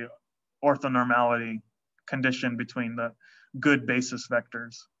the orthonormality condition between the good basis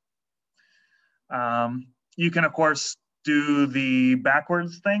vectors. You can, of course, do the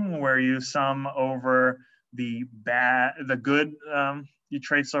backwards thing where you sum over the good, you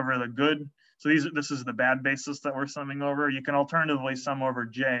trace over the good. So this is the bad basis that we're summing over. You can alternatively sum over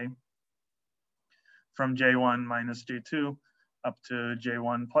J from J1 minus J2 up to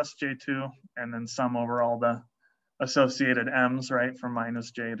J1 plus J2, and then sum over all the associated M's, right, from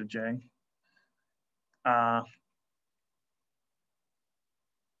minus J to J.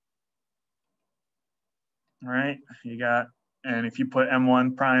 Right, you got, and if you put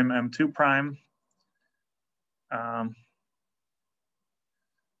M1 prime, M2 prime,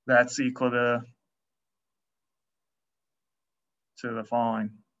 that's equal to the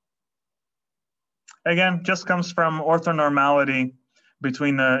following. Again, just comes from orthonormality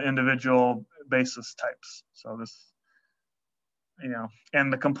between the individual basis types. So this,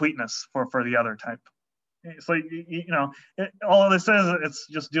 and the completeness for the other type. So, all of this is, it's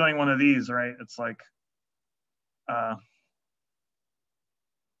just doing one of these, right? It's like,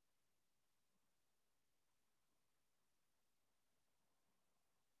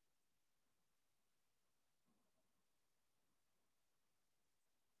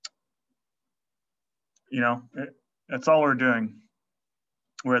 that's all we're doing,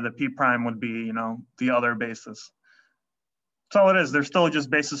 where the P prime would be, the other basis. That's all it is. They're still just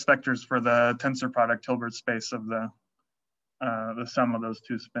basis vectors for the tensor product Hilbert space of the sum of those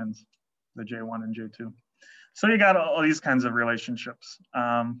two spins, the J1 and J2. So you got all these kinds of relationships.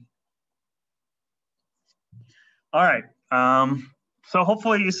 All right. So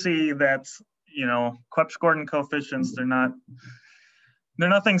hopefully you see that, Clebsch-Gordan coefficients, they're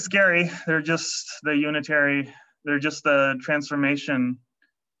nothing scary. They're just the unitary, they're just the transformation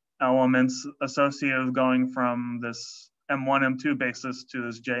elements associated with going from this M1, M2 basis to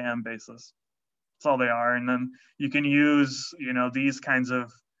this JM basis. That's all they are. And then you can use, these kinds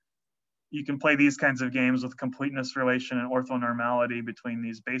of, you can play these kinds of games with completeness relation and orthonormality between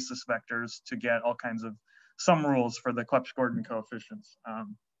these basis vectors to get all kinds of sum rules for the Clebsch-Gordan coefficients.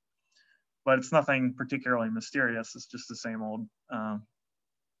 But it's nothing particularly mysterious. It's just the same old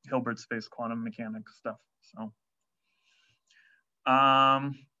Hilbert space quantum mechanics stuff. So,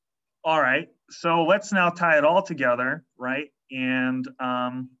 all right. So let's now tie it all together, right? And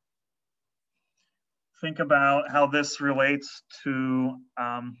think about how this relates to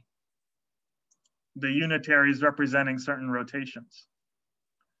the unitaries representing certain rotations.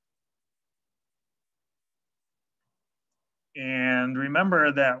 And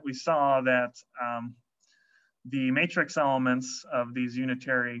remember that we saw that the matrix elements of these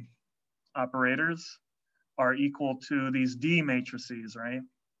unitary operators are equal to these D matrices, right?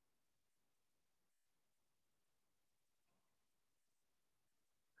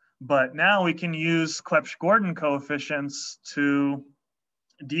 But now we can use Clebsch-Gordan coefficients to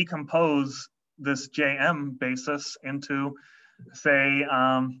decompose this JM basis into, say,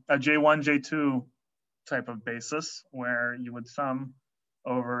 a J1, J2 type of basis, where you would sum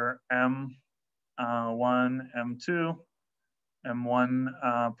over M1, M2,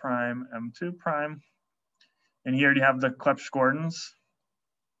 M1 prime, M2 prime. And here you have the Clebsch-Gordans.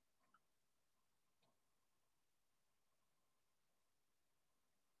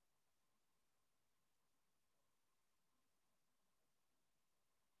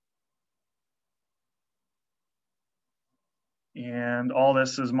 And all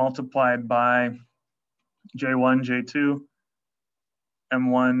this is multiplied by J1, J2,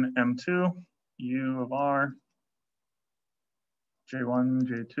 M1, M2, U of R, J1,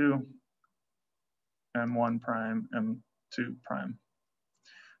 J2, M1 prime, M2 prime.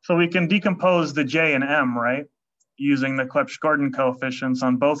 So we can decompose the J and M, right? Using the Clebsch-Gordan coefficients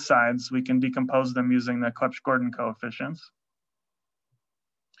on both sides. We can decompose them using the Clebsch-Gordan coefficients.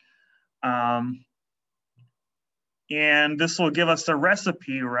 And this will give us a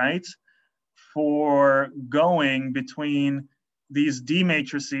recipe, right, for going between these D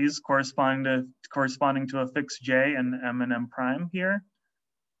matrices corresponding to a fixed J and M and M prime here.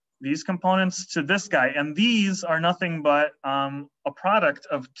 These components to this guy, and these are nothing but a product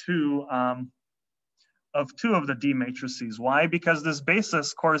of two of the D matrices. Why? Because this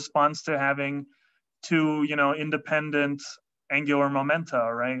basis corresponds to having two, independent angular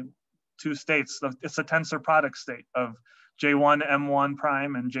momenta, right? Two states. It's a tensor product state of J1 M1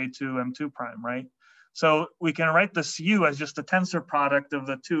 prime and J2 M2 prime, right? So we can write this U as just a tensor product of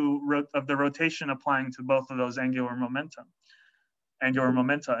the rotation applying to both of those angular momenta.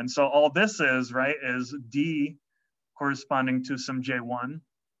 And so all this is, right, is D corresponding to some J1,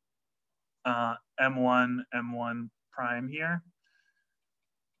 M1 prime here.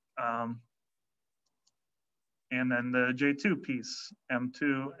 And then the J2 piece,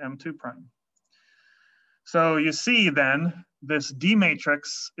 M2 prime. So you see then, this D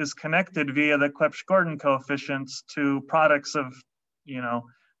matrix is connected via the Clebsch-Gordan coefficients to products of,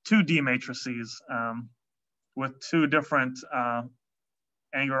 two D matrices with two different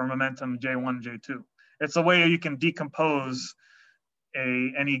angular momentum J1, J2. It's a way you can decompose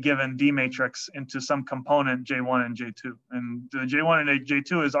any given D matrix into some component J1 and J2. And the J1 and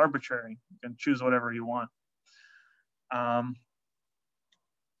J2 is arbitrary. You can choose whatever you want.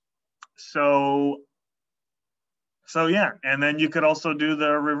 So yeah, and then you could also do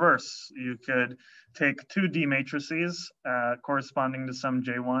the reverse. You could take two D matrices corresponding to some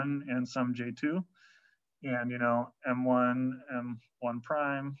J1 and some J2, and M1, M1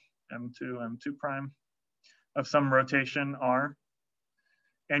 prime, M2, M2 prime of some rotation R.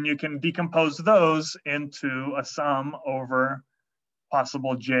 And you can decompose those into a sum over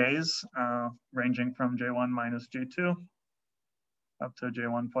possible J's ranging from J1 minus J2 up to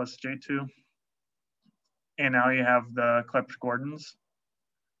J1 plus J2. And now you have the Clebsch-Gordans.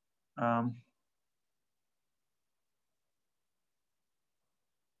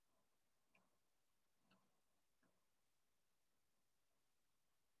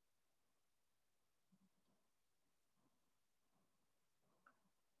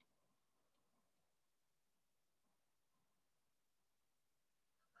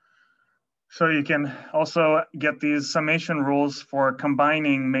 So you can also get these summation rules for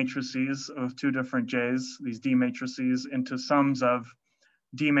combining matrices of two different J's, these D matrices, into sums of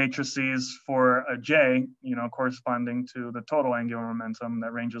D matrices for a J, corresponding to the total angular momentum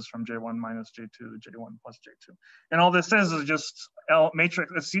that ranges from J1 minus J2 to J1 plus J2. And all this is just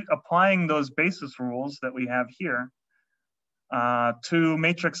applying those basis rules that we have here to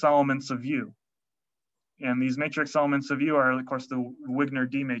matrix elements of U. And these matrix elements of U are, of course, the Wigner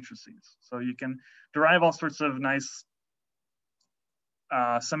D matrices. So you can derive all sorts of nice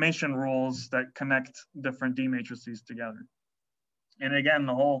summation rules that connect different D matrices together. And again,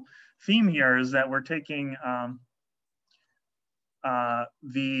 the whole theme here is that we're taking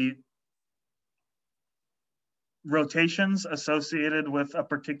the rotations associated with a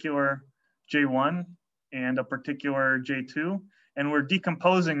particular J1 and a particular J2, and we're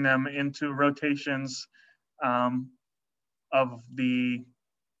decomposing them into rotations of the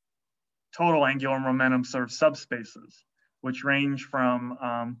total angular momentum sort of subspaces, which range from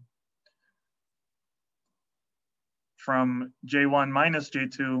J1 minus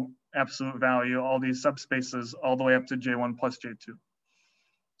J2 absolute value, all these subspaces, all the way up to J1 plus J2.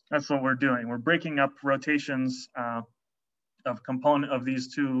 That's what we're doing. We're breaking up rotations of component of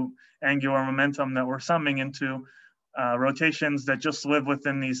these two angular momentum that we're summing into rotations that just live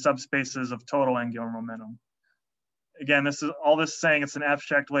within these subspaces of total angular momentum. Again, this is all this saying, it's an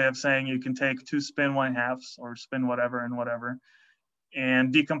abstract way of saying you can take two spin 1/2s or spin whatever and whatever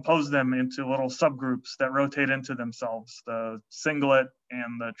and decompose them into little subgroups that rotate into themselves, the singlet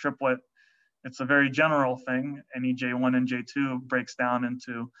and the triplet. It's a very general thing. Any J1 and J2 breaks down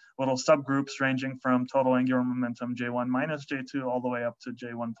into little subgroups ranging from total angular momentum J1 minus J2 all the way up to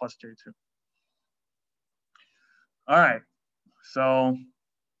J1 plus J2. All right, so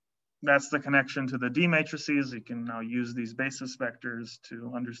that's the connection to the D matrices. You can now use these basis vectors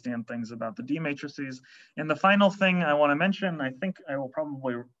to understand things about the D matrices. And the final thing I want to mention, I think I will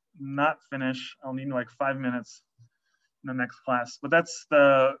probably not finish. I'll need like 5 minutes in the next class, but that's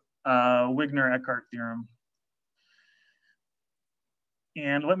the Wigner-Eckart theorem.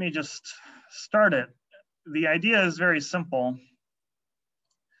 And let me just start it. The idea is very simple.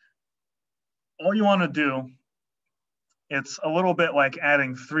 All you want to do, it's a little bit like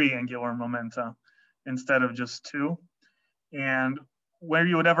adding 3 angular momenta instead of just 2. And where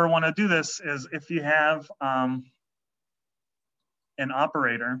you would ever want to do this is if you have an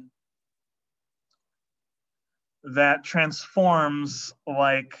operator that transforms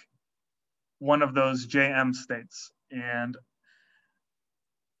like one of those JM states. And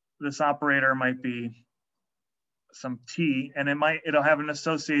this operator might be some t, and it'll have an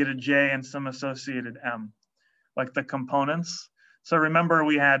associated j and some associated m, like the components. So remember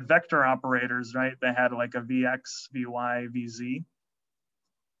we had vector operators, right? They had like a vx, vy, vz.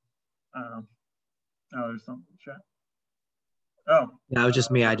 Oh, there's something in chat. Oh. That was just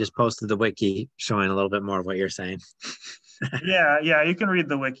me. I just posted the wiki showing a little bit more of what you're saying. Yeah, you can read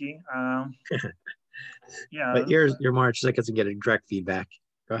the wiki. Yeah. But you're more interested because you get a direct feedback.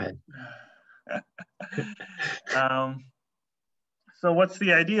 Go ahead. So what's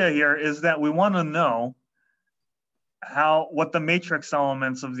the idea here is that we want to know what the matrix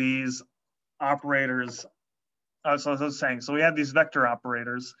elements of these operators. So I was saying, so we had these vector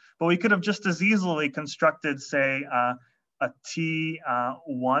operators, but we could have just as easily constructed, say, a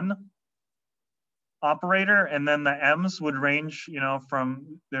T1 operator, and then the M's would range,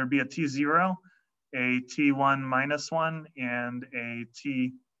 from, there'd be a T0, a T1 minus 1, and a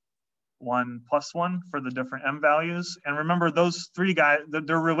T1 plus 1 for the different M values. And remember, those three guys,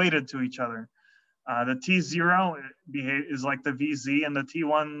 they're related to each other. The T0 is like the VZ, and the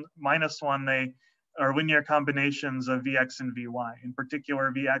T1 minus 1, they are linear combinations of Vx and Vy. In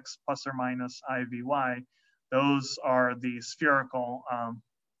particular, Vx plus or minus I Vy, those are the spherical,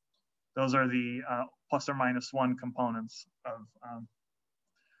 those are the plus or minus 1 components of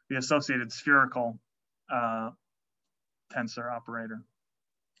the associated spherical tensor operator.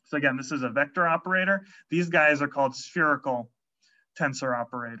 So again, this is a vector operator. These guys are called spherical tensor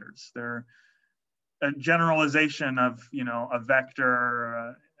operators. They're a generalization of, a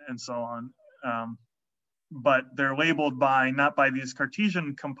vector and so on. But they're labeled not by these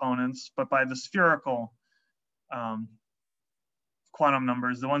Cartesian components, but by the spherical quantum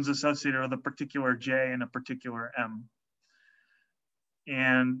numbers, the ones associated with a particular J and a particular M.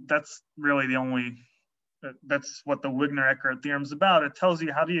 And that's really that's what the Wigner-Eckart theorem is about. It tells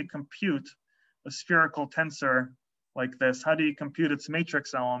you, how do you compute a spherical tensor like this? How do you compute its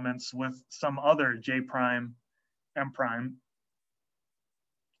matrix elements with some other J prime, M prime,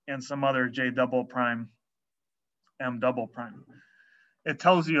 and some other J double prime, M double prime? It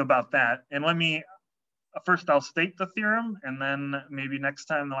tells you about that. And first I'll state the theorem, and then maybe next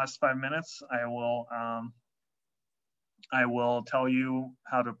time, the last 5 minutes, I will tell you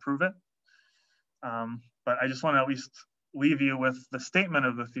how to prove it. But I just want to at least leave you with the statement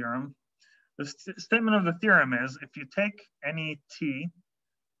of the theorem. The statement of the theorem is, if you take any t,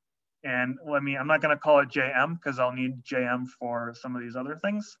 and I'm not going to call it Jm because I'll need Jm for some of these other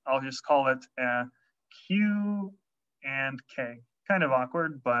things. I'll just call it Q and K. Kind of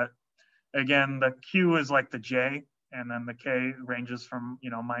awkward, but again, the Q is like the J, and then the K ranges from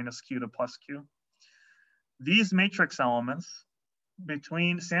minus Q to plus Q. These matrix elements,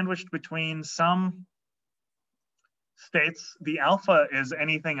 sandwiched between some states, the alpha is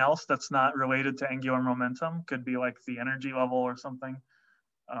anything else that's not related to angular momentum. Could be like the energy level or something,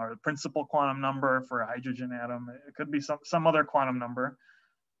 or the principal quantum number for a hydrogen atom. It could be some other quantum number.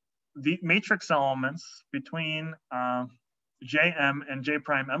 The matrix elements between Jm and J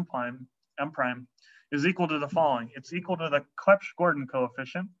prime M prime is equal to the following. It's equal to the Clebsch-Gordan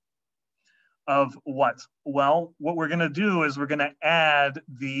coefficient of what? Well, what we're going to do is we're going to add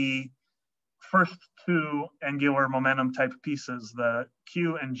the first two angular momentum type pieces, the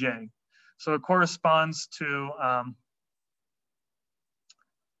Q and J. So it corresponds to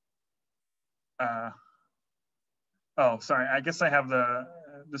oh, sorry, I guess I have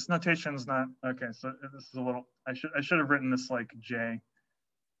this notation's not, okay, so this is a little, I should have written this like J,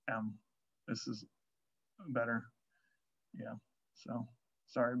 M. This is better. Yeah, so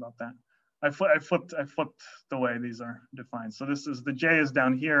sorry about that. I flipped the way these are defined. So the J is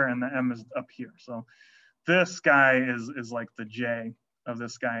down here and the M is up here. So this guy is like the J of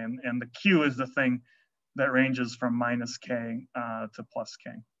this guy, and the Q is the thing that ranges from minus K to plus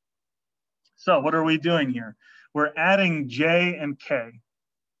K. So what are we doing here? We're adding J and K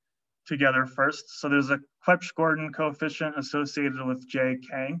together first. So there's a Clebsch-Gordan coefficient associated with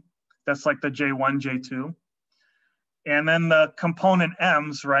JK. That's like the J1, J2. And then the component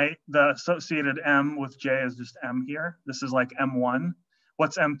M's, right? The associated M with J is just M here. This is like M1.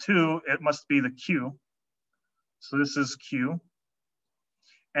 What's M2? It must be the Q. So this is Q.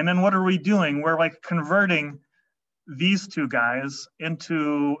 And then what are we doing? We're like converting these two guys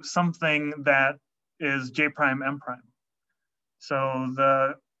into something that is J prime M prime. So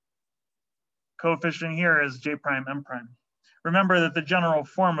the coefficient here is J prime M prime. Remember that the general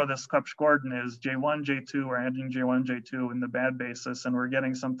form of this Clebsch-Gordan is J1, J2, we're adding J1, J2 in the bad basis, and we're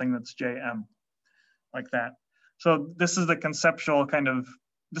getting something that's Jm, like that. So this is the conceptual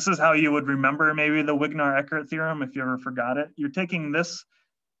this is how you would remember maybe the Wigner-Eckart theorem if you ever forgot it. You're taking this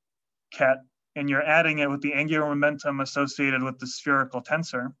ket, and you're adding it with the angular momentum associated with the spherical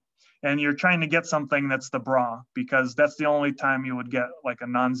tensor, and you're trying to get something that's the bra, because that's the only time you would get like a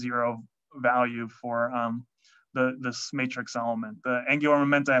non-zero value for this matrix element. The angular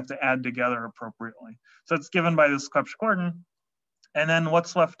momenta have to add together appropriately. So it's given by this Clebsch-Gordan. And then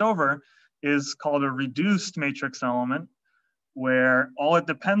what's left over is called a reduced matrix element, where all it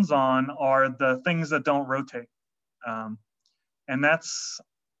depends on are the things that don't rotate. And that's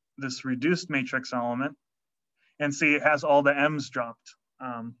this reduced matrix element. And see, it has all the m's dropped.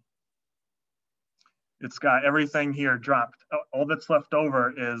 It's got everything here dropped. All that's left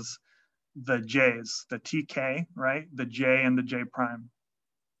over is the j's, the tk, right? The j and the j prime.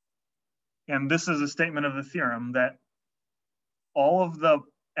 And this is a statement of the theorem that all of the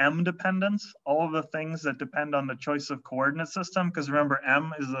m dependence, all of the things that depend on the choice of coordinate system, because remember,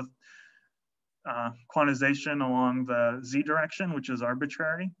 m is a quantization along the z direction, which is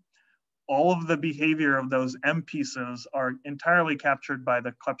arbitrary. All of the behavior of those m pieces are entirely captured by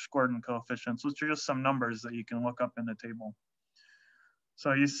the Clebsch-Gordan coefficients, which are just some numbers that you can look up in the table.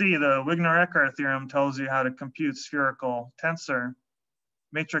 So you see the Wigner-Eckart theorem tells you how to compute spherical tensor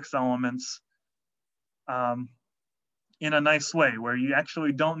matrix elements in a nice way, where you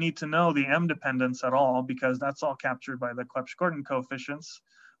actually don't need to know the m dependence at all, because that's all captured by the Clebsch-Gordan coefficients.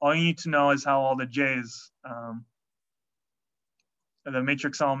 All you need to know is how all the j's, the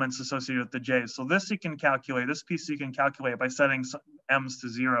matrix elements associated with the j's. So this you can calculate, this piece you can calculate by setting m's to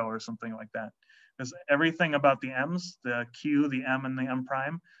 0 or something like that. Because everything about the m's, the q, the m, and the m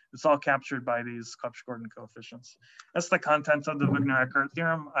prime, it's all captured by these Clebsch-Gordan coefficients. That's the content of the Wigner-Eckart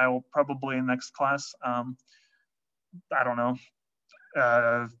theorem. I will probably in next class, I don't know,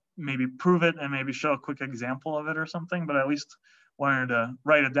 maybe prove it and maybe show a quick example of it or something, but at least wanted to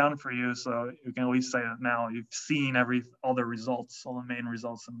write it down for you so you can at least say it now. You've seen all the results, all the main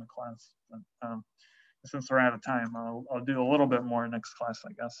results in the class. But, since we're out of time, I'll do a little bit more next class,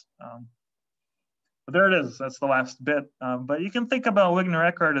 I guess. But there it is, that's the last bit. But you can think about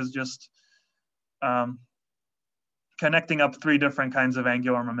Wigner-Eckart as just connecting up 3 different kinds of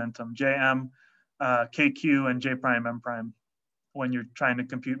angular momentum, Jm, kq, and j prime, m prime, when you're trying to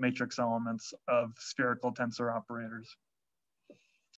compute matrix elements of spherical tensor operators.